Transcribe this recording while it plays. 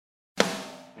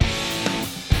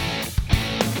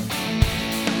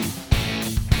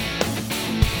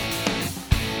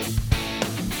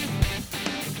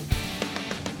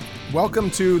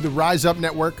Welcome to the Rise Up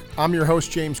Network. I'm your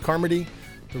host, James Carmody.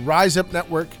 The Rise Up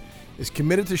Network is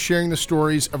committed to sharing the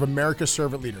stories of America's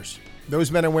servant leaders,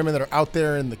 those men and women that are out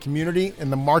there in the community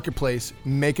and the marketplace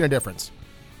making a difference.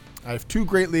 I have two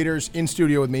great leaders in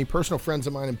studio with me, personal friends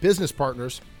of mine and business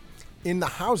partners in the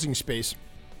housing space.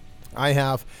 I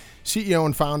have CEO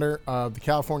and founder of the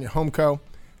California Home Co.,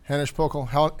 Henish Pokal.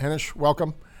 Henish,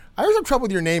 welcome. I always have trouble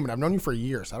with your name, and I've known you for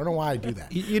years. I don't know why I do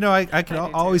that. You know, I can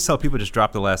always tell people just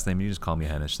drop the last name. You just call me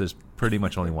Henish. There's pretty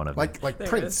much only one of them. Like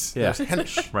Prince. Yeah. There's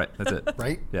Henish. Right, that's it.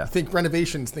 Right? Yeah. You think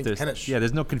renovations, think Henish. Yeah,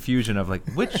 there's no confusion of like,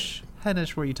 which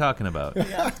Henish were you talking about?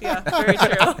 Yeah, very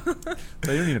true.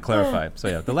 So you don't need to clarify. So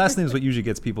yeah, the last name is what usually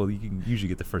gets people. You can usually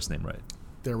get the first name right.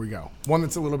 There we go. One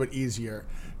that's a little bit easier.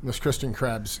 Miss Kristen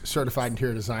Krebs, certified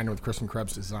interior designer with Kristen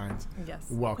Krebs Designs. Yes.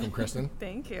 Welcome, Kristen.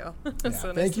 Thank you. Yeah.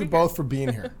 So Thank you both for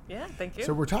being here. Yeah, thank you.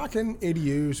 So we're talking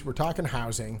ADUs, we're talking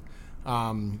housing.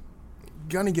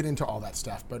 Gonna get into all that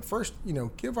stuff, but first,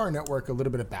 give our network a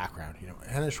little bit of background.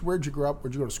 Henish, where'd you grow up?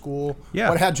 Where'd you go to school? Yeah.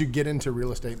 What had you get into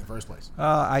real estate in the first place?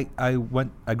 I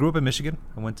grew up in Michigan.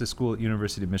 I went to school at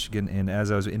University of Michigan, and as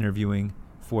I was interviewing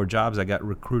for jobs, I got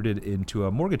recruited into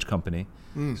a mortgage company.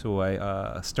 So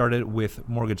I started with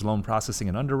mortgage loan processing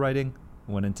and underwriting,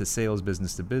 went into sales,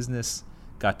 business to business,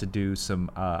 got to do some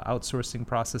outsourcing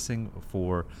processing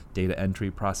for data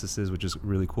entry processes, which is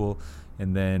really cool,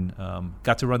 and then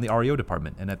got to run the REO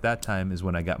department. And at that time is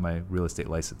when I got my real estate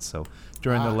license. So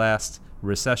during the last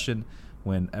recession,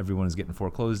 when everyone was getting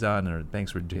foreclosed on or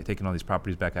banks were taking all these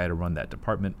properties back, I had to run that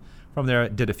department. From there, I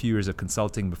did a few years of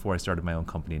consulting before I started my own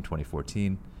company in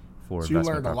 2014 for investment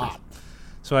you learned properties. a lot.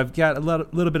 So I've got a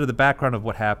little bit of the background of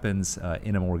what happens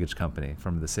in a mortgage company,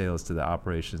 from the sales to the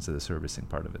operations to the servicing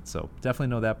part of it. So definitely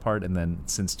know that part. And then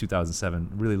since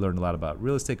 2007, really learned a lot about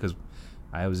real estate because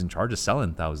I was in charge of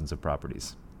selling thousands of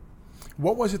properties.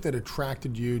 What was it that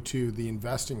attracted you to the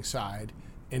investing side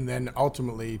and then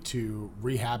ultimately to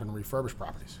rehab and refurbish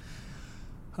properties?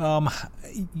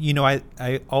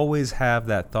 I always have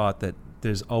that thought that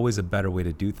there's always a better way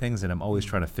to do things, and I'm always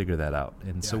trying to figure that out.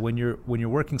 And so when you're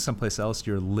working someplace else,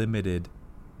 you're limited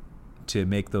to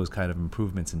make those kind of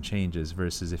improvements and changes,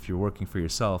 versus if you're working for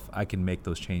yourself, I can make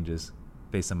those changes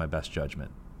based on my best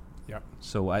judgment. Yep.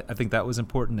 So I think that was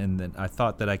important, and then I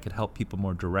thought that I could help people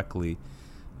more directly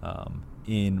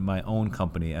in my own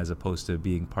company as opposed to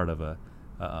being part of a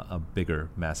bigger,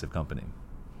 massive company.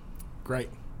 Great.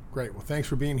 Well, thanks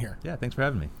for being here. Yeah, thanks for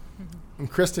having me. And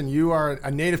Kristen, you are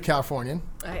a native Californian.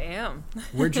 I am.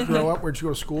 Where'd you grow up? Where'd you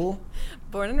go to school?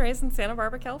 Born and raised in Santa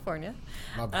Barbara, California.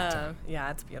 Love that town. Yeah,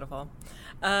 it's beautiful.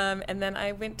 And then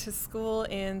I went to school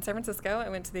in San Francisco. I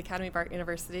went to the Academy of Art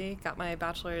University, got my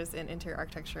bachelor's in interior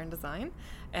architecture and design,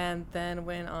 and then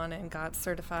went on and got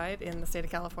certified in the state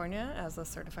of California as a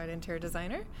certified interior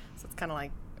designer. So it's kind of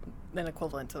like an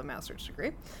equivalent to a master's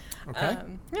degree. Okay.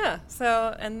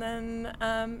 So, and then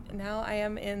now I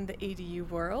am in the ADU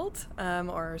world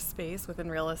or space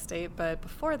within real estate. But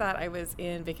before that, I was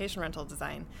in vacation rental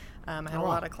design. I had a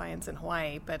lot of clients in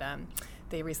Hawaii, but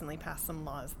they recently passed some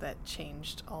laws that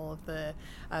changed all of the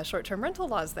short-term rental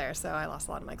laws there. So I lost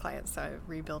a lot of my clients. So I'm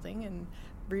rebuilding and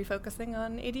refocusing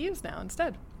on ADUs now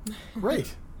instead.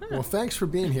 Great. Well, thanks for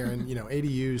being here. And,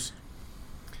 ADUs,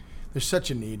 there's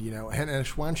such a need, And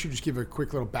why don't you just give a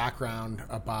quick little background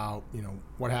about,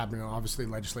 what happened? Obviously,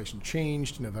 legislation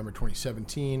changed in November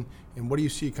 2017. And what do you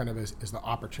see kind of as the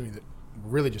opportunity that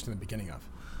we're really just in the beginning of?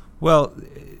 Well,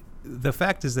 the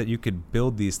fact is that you could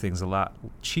build these things a lot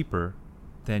cheaper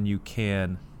than you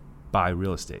can buy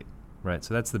real estate, right?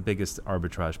 So that's the biggest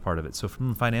arbitrage part of it. So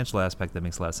from a financial aspect, that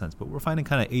makes a lot of sense. But we're finding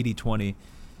kind of 80-20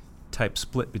 type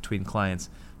split between clients,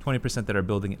 20% that are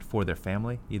building it for their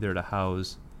family, either to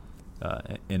house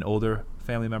an older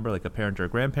family member, like a parent or a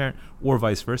grandparent, or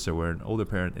vice versa, where an older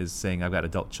parent is saying, I've got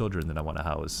adult children that I want to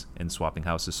house, and swapping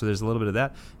houses. So there's a little bit of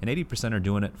that. And 80% are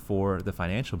doing it for the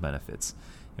financial benefits.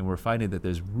 And we're finding that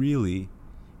there's really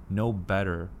no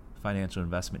better financial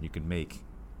investment you can make,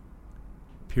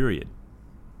 period,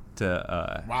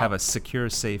 to have a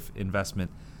secure, safe investment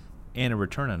and a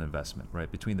return on investment,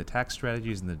 right? Between the tax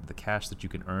strategies and the cash that you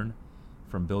can earn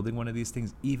from building one of these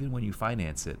things, even when you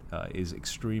finance it, is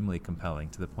extremely compelling,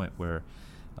 to the point where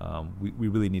we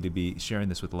really need to be sharing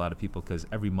this with a lot of people, because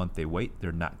every month they wait,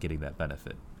 they're not getting that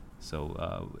benefit.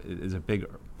 So it is a big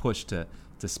push to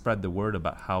spread the word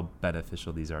about how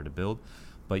beneficial these are to build.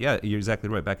 But yeah, you're exactly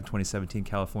right. Back in 2017,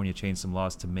 California changed some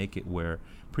laws to make it where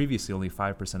previously only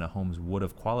 5% of homes would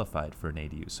have qualified for an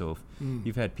ADU. So if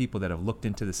you've had people that have looked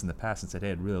into this in the past and said,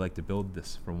 hey, I'd really like to build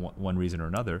this for one reason or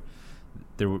another,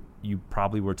 you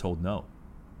probably were told no.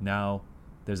 Now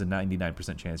there's a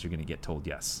 99% chance you're going to get told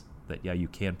yes. that, yeah, you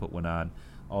can put one on.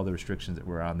 All the restrictions that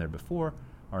were on there before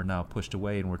are now pushed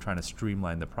away, and we're trying to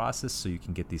streamline the process so you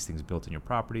can get these things built in your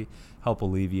property, help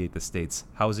alleviate the state's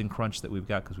housing crunch that we've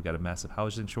got because we've got a massive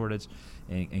housing shortage,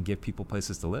 and give people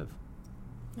places to live.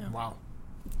 Yeah. Wow.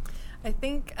 I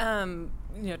think, to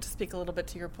speak a little bit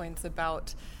to your points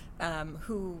about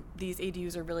who these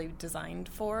ADUs are really designed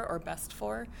for or best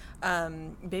for,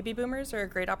 baby boomers are a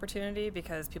great opportunity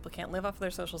because people can't live off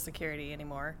their Social Security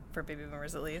anymore, for baby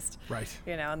boomers at least. Right.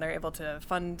 And they're able to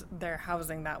fund their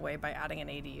housing that way by adding an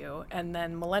ADU. And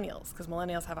then millennials, because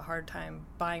millennials have a hard time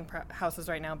buying houses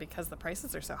right now because the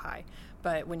prices are so high.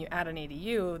 But when you add an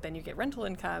ADU, then you get rental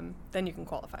income, then you can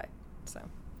qualify. So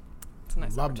it's a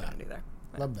nice opportunity there.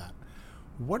 Love that.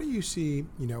 What do you see,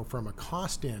 from a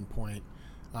cost standpoint,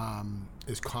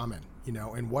 is common,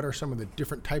 and what are some of the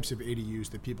different types of ADUs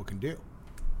that people can do?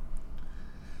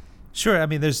 Sure. I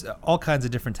mean, there's all kinds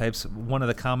of different types. One of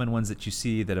the common ones that you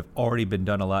see that have already been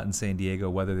done a lot in San Diego,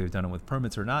 whether they've done it with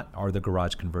permits or not, are the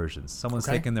garage conversions. Someone's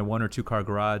taken their 1 or 2 car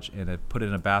garage and have put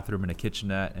in a bathroom and a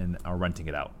kitchenette and are renting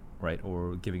it out, right,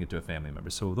 or giving it to a family member.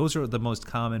 So those are the most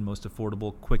common, most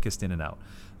affordable, quickest in and out.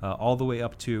 All the way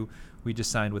up to, we just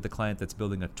signed with a client that's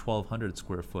building a 1,200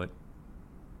 square foot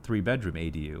 3-bedroom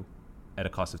ADU at a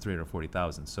cost of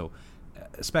 $340,000. So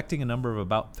expecting a number of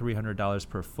about $300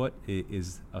 per foot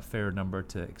is a fair number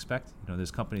to expect.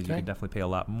 There's companies you can definitely pay a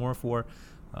lot more for,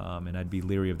 and I'd be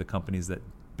leery of the companies that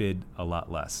bid a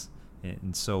lot less.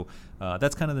 And so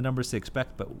that's kind of the numbers to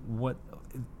expect, but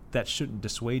that shouldn't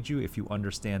dissuade you if you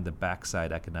understand the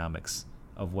backside economics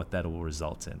of what that will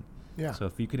result in. Yeah. So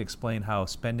if you can explain how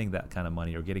spending that kind of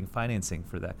money or getting financing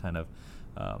for that kind of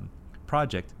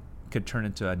project could turn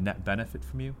into a net benefit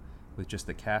from you with just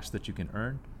the cash that you can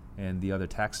earn and the other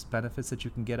tax benefits that you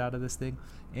can get out of this thing,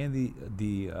 and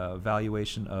the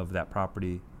valuation of that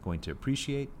property going to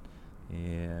appreciate,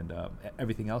 and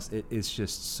everything else, it is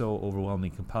just so overwhelmingly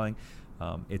compelling.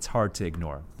 It's hard to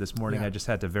ignore. This morning I just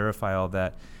had to verify all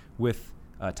that with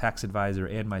a tax advisor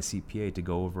and my CPA to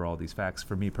go over all these facts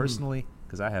for me personally,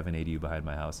 because I have an ADU behind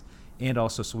my house, and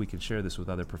also so we can share this with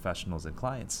other professionals and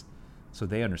clients so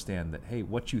they understand that, hey,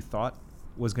 what you thought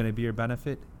was going to be your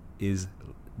benefit is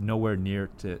nowhere near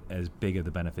to as big of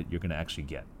the benefit you're going to actually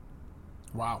get.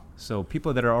 Wow. So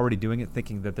people that are already doing it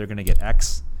thinking that they're going to get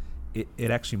X, it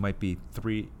actually might be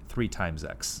three times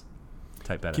X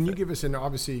type benefit. Can you give us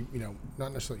obviously,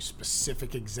 not necessarily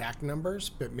specific exact numbers,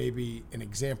 but maybe an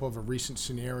example of a recent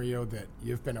scenario that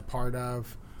you've been a part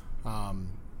of,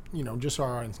 just so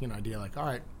our idea, like, all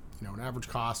right, an average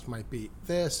cost might be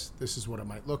this is what it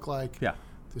might look like. Yeah.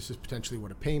 This is potentially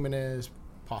what a payment is,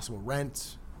 possible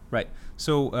rent. Right.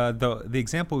 So the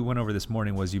example we went over this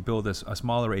morning was you build a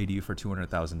smaller ADU for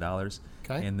 $200,000.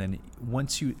 Okay. And then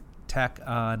once you tack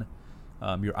on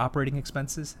your operating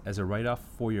expenses as a write-off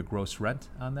for your gross rent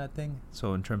on that thing,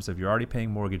 so in terms of you're already paying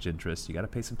mortgage interest, you got to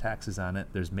pay some taxes on it,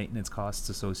 there's maintenance costs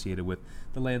associated with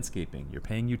the landscaping, you're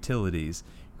paying utilities,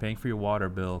 you're paying for your water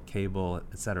bill, cable,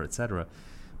 et cetera, et cetera.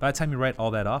 By the time you write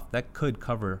all that off, that could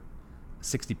cover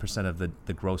 60% of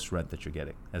the gross rent that you're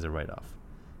getting as a write-off.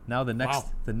 Now the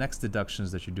next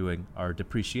deductions that you're doing are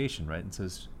depreciation, right? And so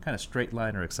it's kind of straight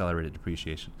line or accelerated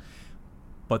depreciation.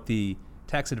 But the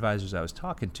tax advisors I was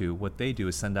talking to, what they do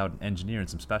is send out an engineer and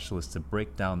some specialists to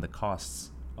break down the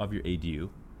costs of your ADU,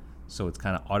 so it's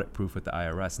kind of audit proof with the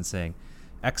IRS, and saying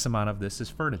X amount of this is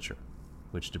furniture,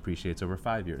 which depreciates over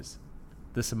 5 years.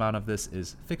 This amount of this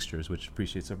is fixtures, which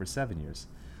depreciates over 7 years.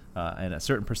 And a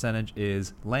certain percentage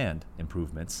is land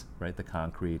improvements, right? The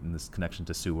concrete and this connection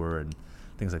to sewer and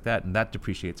things like that, and that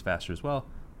depreciates faster as well,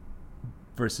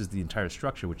 versus the entire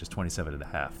structure, which is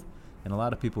 27.5. And a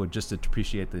lot of people would just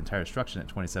depreciate the entire structure at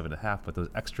 27.5, but those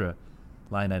extra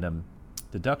line item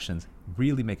deductions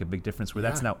really make a big difference, where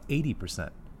that's now 80%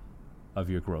 of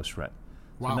your gross rent.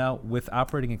 Wow. So now with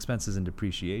operating expenses and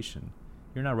depreciation,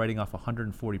 you're now writing off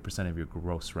 140% of your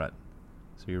gross rent.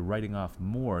 So you're writing off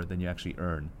more than you actually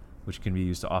earn, which can be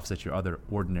used to offset your other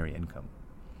ordinary income.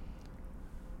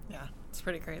 Yeah, it's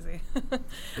pretty crazy.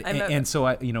 And so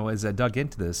I, as I dug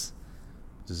into this,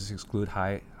 does this exclude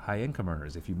high income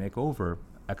earners? If you make over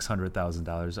X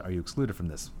 $100,000, are you excluded from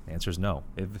this? The answer is no.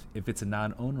 If it's a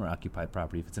non-owner occupied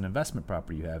property, if it's an investment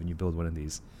property you have and you build one of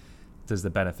these, does the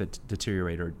benefit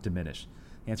deteriorate or diminish?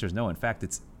 The answer is no. In fact,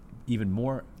 it's even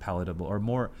more palatable or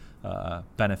more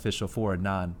beneficial for a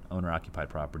non-owner occupied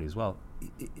property as well,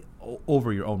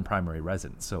 over your own primary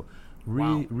residence. So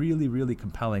really, really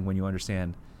compelling when you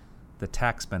understand the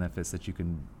tax benefits that you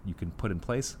can put in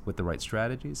place with the right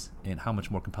strategies, and how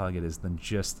much more compelling it is than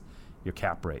just your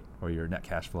cap rate or your net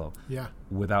cash flow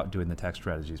without doing the tax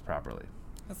strategies properly.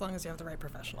 As long as you have the right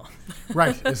professional.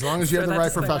 Right, as long as you have the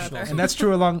right professionals. And that's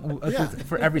true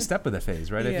for every step of the phase,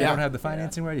 right? If you Yeah. don't have the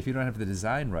financing right, if you don't have the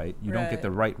design right, you don't get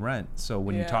the right rent. So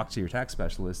when you Yeah. talk to your tax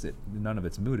specialist, none of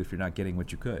it's moot if you're not getting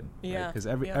what you could. Yeah. Because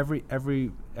Yeah.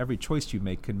 every choice you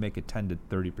make could make a 10 to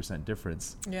 30%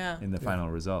 difference Yeah. in the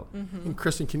final result. And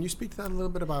Kristen, can you speak to that a little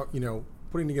bit about,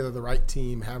 putting together the right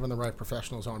team, having the right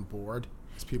professionals on board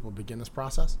as people begin this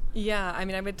process? Yeah, I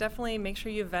mean, I would definitely make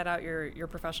sure you vet out your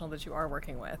professional that you are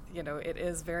working with. It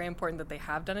is very important that they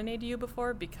have done an ADU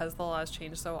before because the laws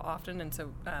change so often and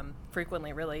so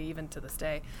frequently, really, even to this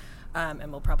day,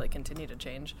 and will probably continue to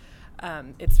change.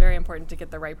 It's very important to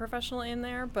get the right professional in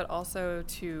there, but also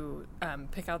to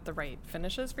pick out the right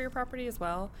finishes for your property as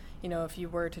well. If you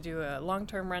were to do a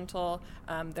long-term rental,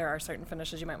 there are certain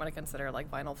finishes you might want to consider, like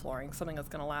vinyl flooring, something that's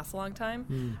going to last a long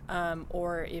time.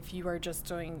 Or if you are just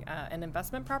doing an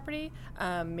investment property,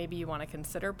 maybe you want to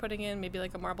consider putting in maybe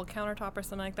like a marble countertop or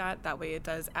something like that. That way it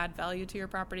does add value to your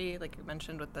property, like you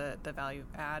mentioned with the value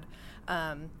add.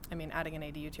 Adding an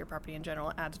ADU to your property in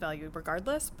general adds value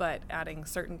regardless, but adding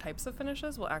certain types of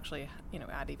finishes will actually,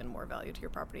 add even more value to your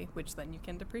property, which then you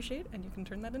can depreciate and you can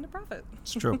turn that into profit.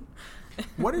 It's true.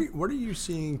 What are you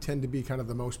seeing tend to be kind of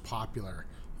the most popular?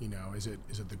 Is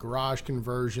it the garage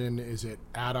conversion? Is it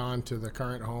add-on to the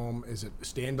current home? Is it a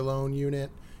standalone unit?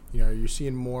 Are you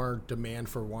seeing more demand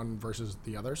for one versus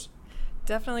the others?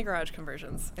 Definitely garage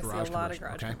conversions. I see a lot of conversion,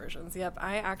 garage okay. conversions. Yep,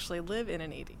 I actually live in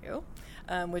an ADU,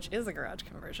 which is a garage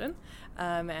conversion,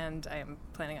 and I am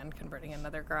planning on converting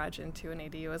another garage into an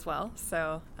ADU as well.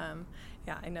 So,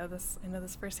 I know this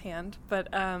firsthand. But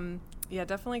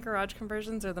definitely garage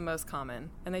conversions are the most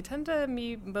common, and they tend to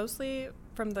be mostly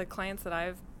from the clients that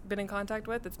I've been in contact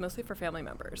with. It's mostly for family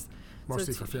members.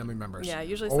 Mostly for family members. Yeah,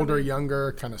 usually older,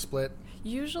 younger, kind of split.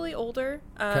 Usually older.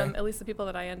 Okay. At least the people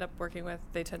that I end up working with,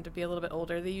 they tend to be a little bit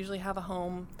older. They usually have a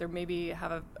home. They maybe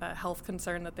have a health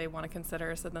concern that they want to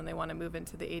consider, so then they want to move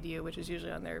into the ADU, which is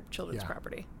usually on their children's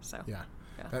property. So yeah.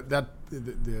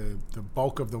 The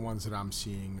bulk of the ones that I'm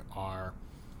seeing are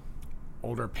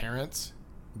older parents,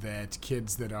 that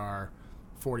kids that are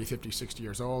 40, 50, 60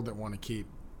 years old that want to keep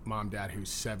mom, dad who's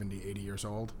 70, 80 years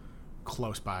old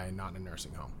close by and not in a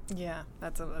nursing home. Yeah,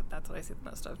 that's what I see the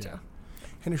most of too.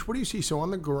 Henish, what do you see? So on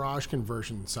the garage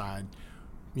conversion side,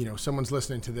 someone's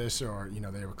listening to this or,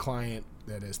 they have a client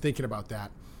that is thinking about that.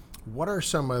 What are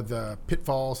some of the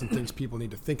pitfalls and things people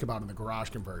need to think about in the garage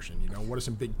conversion? What are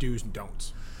some big do's and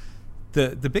don'ts?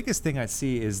 The biggest thing I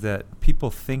see is that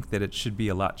people think that it should be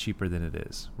a lot cheaper than it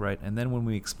is, right? And then when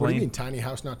we explain... What do you mean, tiny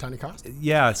house, not tiny cost?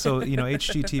 Yeah, so,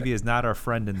 HGTV is not our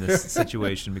friend in this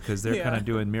situation because they're kind of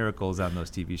doing miracles on those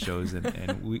TV shows,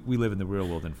 and we live in the real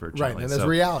world, unfortunately. Right, and there's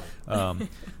reality.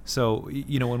 So,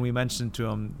 when we mentioned to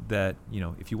them that,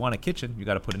 if you want a kitchen, you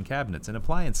got to put in cabinets and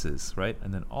appliances, right?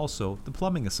 And then also the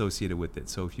plumbing associated with it.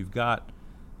 So if you've got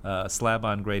a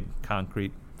slab-on-grade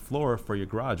concrete floor for your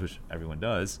garage, which everyone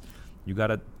does, you got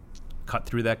to cut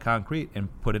through that concrete and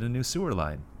put in a new sewer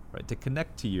line, right, to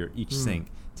connect to each sink,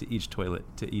 to each toilet,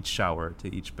 to each shower,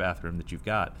 to each bathroom that you've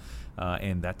got,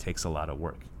 and that takes a lot of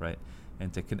work, right?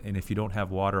 And if you don't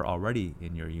have water already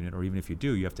in your unit, or even if you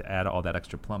do, you have to add all that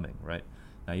extra plumbing, right?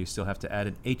 Now you still have to add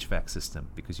an HVAC system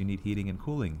because you need heating and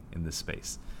cooling in this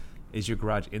space. Is your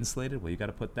garage insulated? Well, you got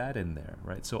to put that in there,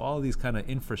 right? So all of these kind of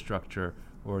infrastructure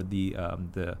or the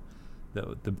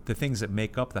things that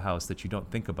make up the house that you don't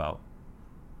think about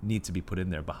need to be put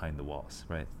in there behind the walls,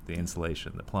 right? The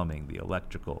insulation, the plumbing, the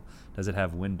electrical. Does it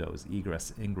have windows,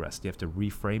 egress, ingress? Do you have to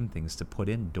reframe things to put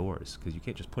in doors? Because you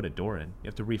can't just put a door in. You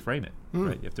have to reframe it,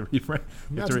 right? You have to reframe.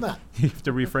 You have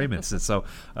to reframe it.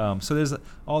 So there's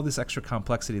all this extra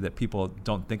complexity that people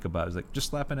don't think about. It's like just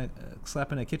slapping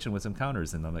a kitchen with some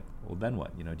counters, and I'm like, well, then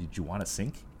what? Did you want a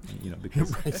sink?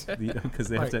 Because because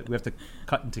we have to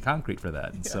cut into concrete for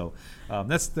that. And so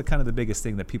that's the kind of the biggest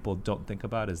thing that people don't think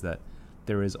about is that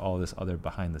there is all this other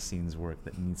behind-the-scenes work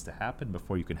that needs to happen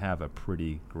before you can have a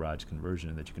pretty garage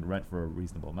conversion that you can rent for a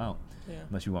reasonable amount,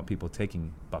 unless you want people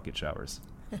taking bucket showers.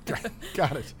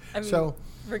 Got it.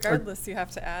 Regardless, you have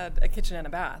to add a kitchen and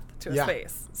a bath to a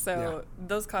space. So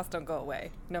those costs don't go away.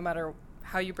 No matter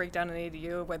how you break down an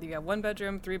ADU, whether you have 1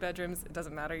 bedroom, 3 bedrooms, it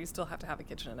doesn't matter. You still have to have a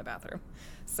kitchen and a bathroom.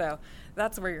 So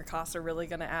that's where your costs are really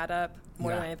going to add up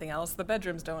more than anything else. The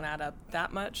bedrooms don't add up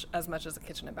that much as a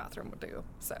kitchen and bathroom would do.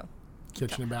 So.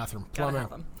 Kitchen and bathroom,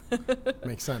 plumbing.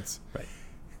 Makes sense. Right.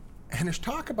 And let's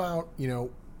talk about,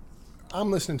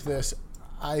 I'm listening to this.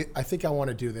 I think I want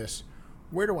to do this.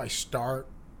 Where do I start?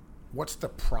 What's the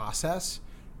process?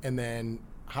 And then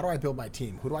how do I build my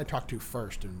team? Who do I talk to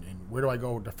first? And where do I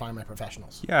go to find my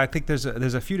professionals? Yeah, I think there's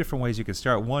a few different ways you can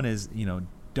start. One is,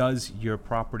 does your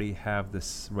property have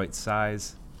this right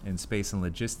size and space and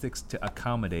logistics to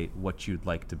accommodate what you'd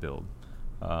like to build?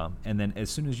 And then as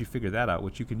soon as you figure that out,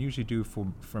 which you can usually do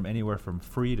from anywhere from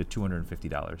free to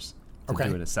 $250 to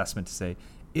do an assessment to say,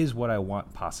 is what I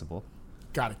want possible?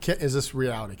 Got it. Is this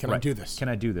reality? Can I do this? Can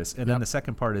I do this? And then the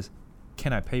second part is,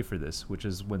 can I pay for this? Which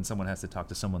is when someone has to talk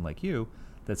to someone like you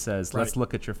that says, let's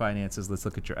look at your finances, let's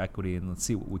look at your equity, and let's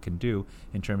see what we can do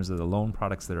in terms of the loan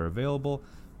products that are available,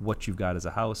 what you've got as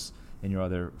a house, and your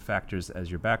other factors as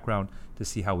your background to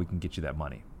see how we can get you that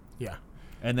money. Yeah.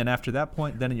 And then after that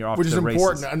point, then you're off to the races.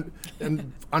 Which is important.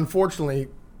 And unfortunately,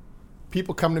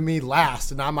 people come to me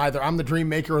last, and I'm the dream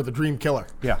maker or the dream killer.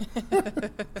 Yeah.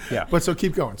 Yeah. But so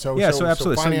keep going. So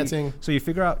absolutely. So financing. So you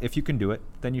figure out if you can do it.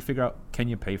 Then you figure out, can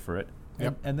you pay for it?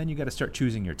 Yep. And then you got to start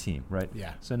choosing your team, right?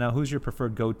 Yeah. So now who's your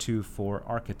preferred go-to for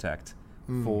architect,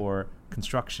 for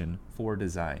construction, for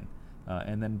design?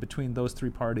 And then between those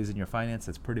three parties in your finance,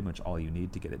 that's pretty much all you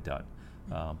need to get it done.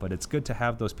 But it's good to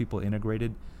have those people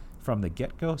integrated from the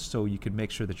get-go so you can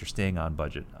make sure that you're staying on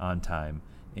budget, on time,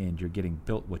 and you're getting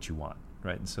built what you want,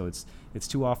 right? And so it's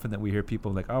too often that we hear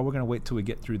people like, oh, we're going to wait till we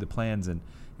get through the plans and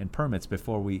permits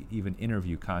before we even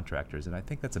interview contractors. And I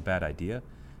think that's a bad idea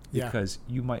because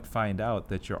you might find out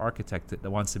that your architect that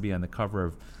wants to be on the cover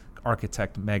of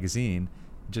Architect magazine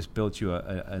just built you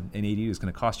an ADU is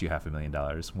going to cost you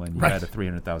 $500,000 when you had a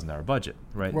 $300,000 budget,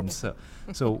 right? And so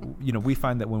we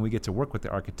find that when we get to work with the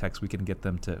architects, we can get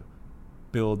them to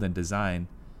build and design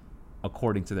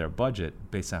according to their budget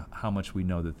based on how much we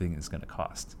know the thing is going to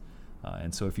cost.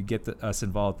 And so if you get us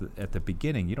involved at the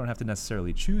beginning, you don't have to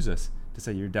necessarily choose us to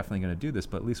say you're definitely going to do this,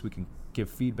 but at least we can give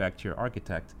feedback to your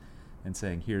architect and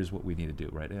saying, here's what we need to do,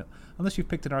 right? Unless you've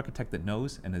picked an architect that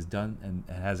knows and has done and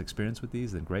has experience with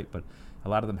these, then great, but a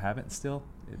lot of them haven't still.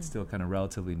 It's still kind of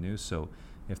relatively new, so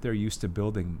if they're used to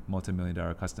building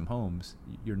multi-million-dollar custom homes,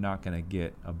 you're not going to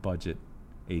get a budget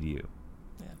ADU.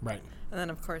 Yeah. Right. And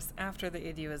then, of course, after the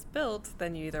ADU is built,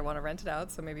 then you either want to rent it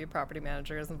out, so maybe a property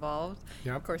manager is involved.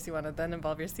 Yep. Of course, you want to then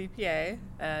involve your CPA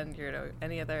and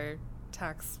any other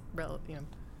tax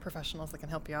professionals that can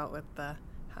help you out with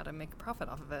how to make a profit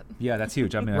off of it. Yeah, that's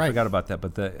huge. I mean, I forgot about that.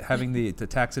 But having the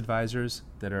tax advisors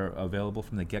that are available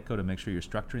from the get-go to make sure you're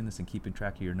structuring this and keeping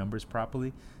track of your numbers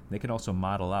properly, they can also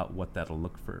model out what that'll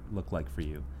look like for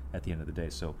you at the end of the day.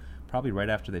 So probably right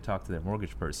after they talk to their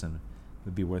mortgage person, it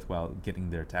would be worthwhile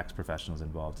getting their tax professionals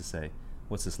involved to say,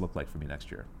 what's this look like for me next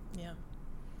year? Yeah.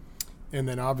 And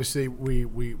then obviously we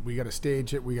got to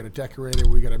stage it, we got to decorate it,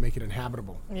 we got to make it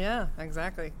inhabitable. Yeah,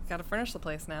 exactly. Got to furnish the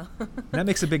place now. That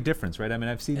makes a big difference, right? I mean,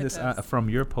 I've seen this from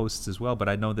your posts as well, but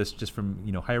I know this just from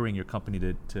hiring your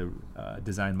company to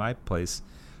design my place,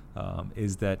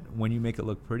 is that when you make it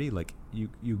look pretty, like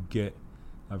you get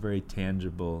a very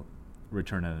tangible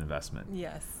return on investment.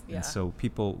 Yes. Yeah. And so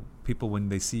people when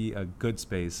they see a good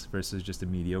space versus just a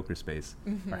mediocre space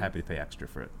are happy to pay extra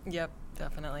for it. Yep,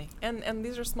 definitely. And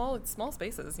these are small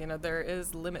spaces. There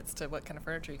is limits to what kind of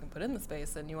furniture you can put in the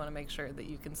space, and you want to make sure that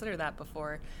you consider that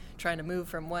before trying to move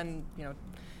from one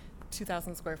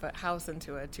 2,000 square foot house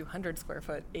into a 200 square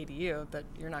foot ADU that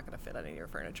you're not going to fit any of your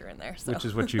furniture in there. So. Which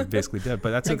is what you basically did.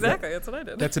 But that's that's what I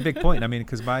did. That's a big point. I mean,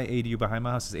 because my ADU behind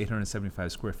my house is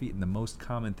 875 square feet, and the most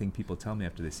common thing people tell me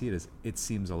after they see it is it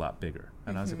seems a lot bigger.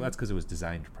 And I was like, well, that's because it was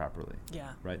designed properly. Yeah.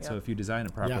 Right. Yep. So if you design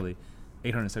it properly,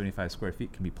 875 square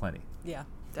feet can be plenty. Yeah,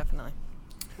 definitely.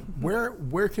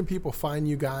 Where can people find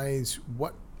you guys?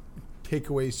 What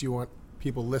takeaways do you want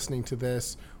people listening to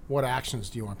this? What actions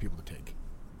do you want people to take?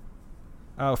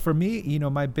 For me,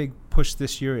 my big push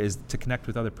this year is to connect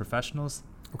with other professionals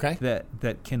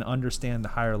that can understand the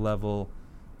higher level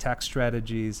tax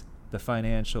strategies, the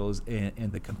financials,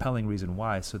 and the compelling reason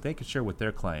why, so they can share with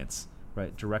their clients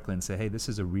right directly and say, hey, this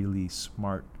is a really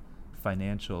smart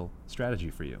financial strategy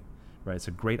for you. Right, it's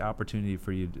a great opportunity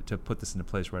for you to put this into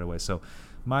place right away. So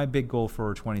my big goal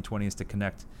for 2020 is to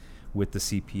connect with the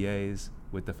CPAs,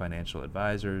 with the financial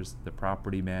advisors, the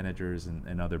property managers,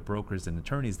 and other brokers and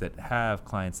attorneys that have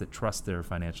clients that trust their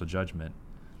financial judgment,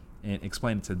 and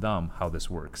explain to them how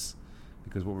this works.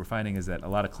 Because what we're finding is that a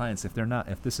lot of clients, if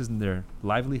this isn't their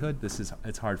livelihood,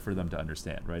 it's hard for them to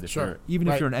understand, right? If you're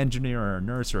an engineer or a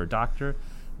nurse or a doctor,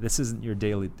 this isn't your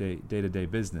day-to-day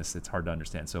business. It's hard to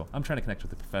understand. So I'm trying to connect with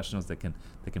the professionals that can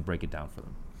break it down for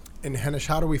them. And Henish,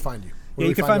 how do we find you?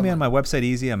 You can find me on my website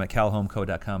easy. I'm at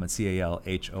calhomeco.com. It's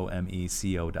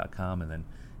CalHomeco.com. And then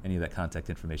any of that contact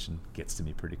information gets to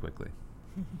me pretty quickly.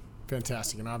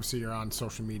 Fantastic. And obviously you're on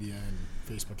social media and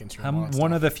Facebook, Instagram. I'm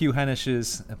one of the few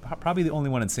Henishes, probably the only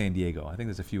one in San Diego. I think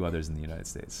there's a few others in the United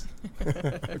States.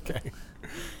 Okay.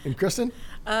 And Kristen?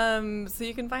 So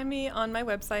you can find me on my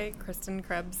website, Kristen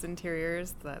Krebs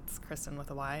Interiors. That's Kristen with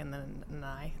a Y and then an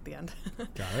I at the end.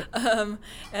 Got it.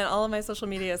 And all of my social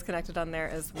media is connected on there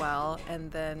as well. And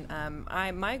then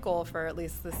my goal for at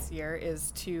least this year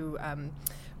is to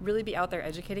really be out there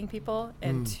educating people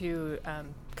and to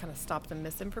kind of stop the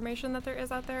misinformation that there is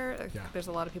out there. Yeah. There's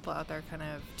a lot of people out there kind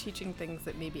of teaching things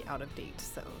that may be out of date.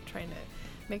 So trying to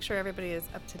make sure everybody is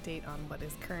up to date on what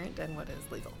is current and what is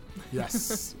legal.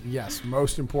 Yes, yes.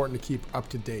 Most important to keep up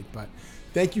to date. But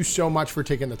thank you so much for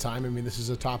taking the time. I mean, this is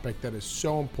a topic that is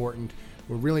so important.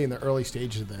 We're really in the early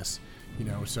stages of this,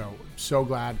 so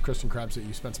glad, Kristen Krebs, that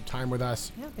you spent some time with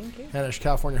us. Yeah, thank you. Henish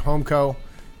California Home Co.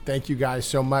 Thank you guys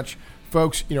so much.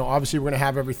 Folks, obviously we're going to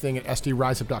have everything at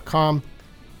sdriseup.com,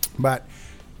 but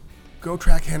go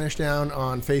track Henish down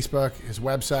on Facebook, his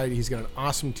website. He's got an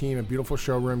awesome team, a beautiful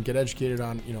showroom. Get educated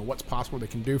on, what's possible they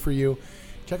can do for you.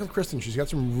 Check out Kristen. She's got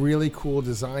some really cool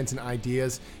designs and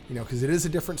ideas, because it is a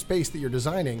different space that you're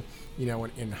designing,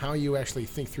 and how you actually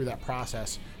think through that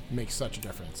process makes such a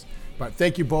difference. But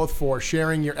thank you both for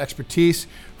sharing your expertise.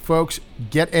 Folks,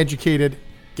 get educated,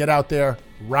 get out there,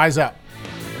 rise up.